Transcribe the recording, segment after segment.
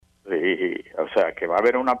Sí, o sea, que va a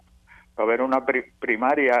haber una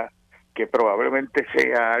primaria que probablemente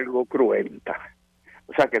sea algo cruenta.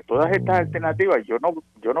 O sea, que todas estas alternativas, yo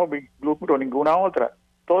no vislumbro ninguna otra.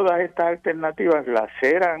 Todas estas alternativas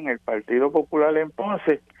laceran el Partido Popular en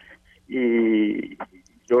Ponce, y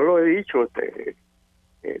yo lo he dicho,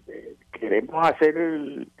 queremos hacer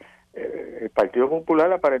el Partido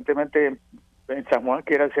Popular, aparentemente en San Juan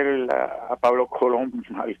quiere hacer a Pablo Colón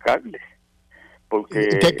alcalde.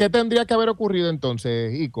 Porque ¿Qué tendría que haber ocurrido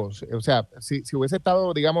entonces, Ico? O sea, si hubiese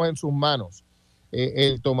estado, digamos, en sus manos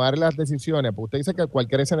el tomar las decisiones, porque usted dice que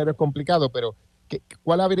cualquier escenario es complicado, pero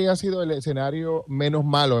 ¿cuál habría sido el escenario menos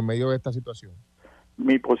malo en medio de esta situación?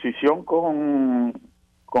 mi posición con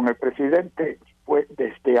el presidente fue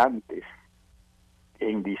desde antes,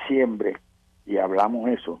 en diciembre, y hablamos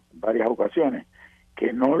eso en varias ocasiones,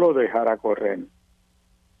 que no lo dejara correr.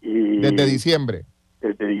 Desde diciembre.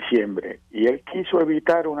 Desde diciembre. Y él quiso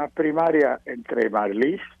evitar una primaria entre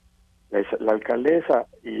Marlis, la alcaldesa,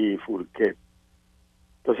 y Fulquet.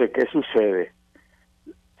 Entonces, ¿qué sucede?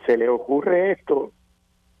 Se le ocurre esto,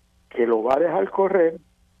 que lo va a dejar correr,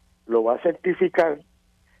 lo va a certificar,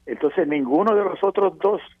 entonces ninguno de los otros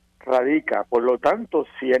dos radica. Por lo tanto,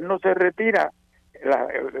 si él no se retira,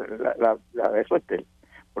 eso es él.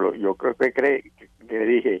 Yo creo que le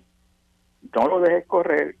dije, no lo dejes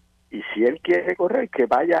correr, y si él quiere correr, que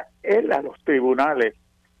vaya él a los tribunales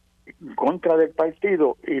en contra del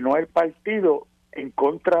partido y no el partido en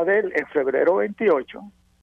contra de él en febrero 28.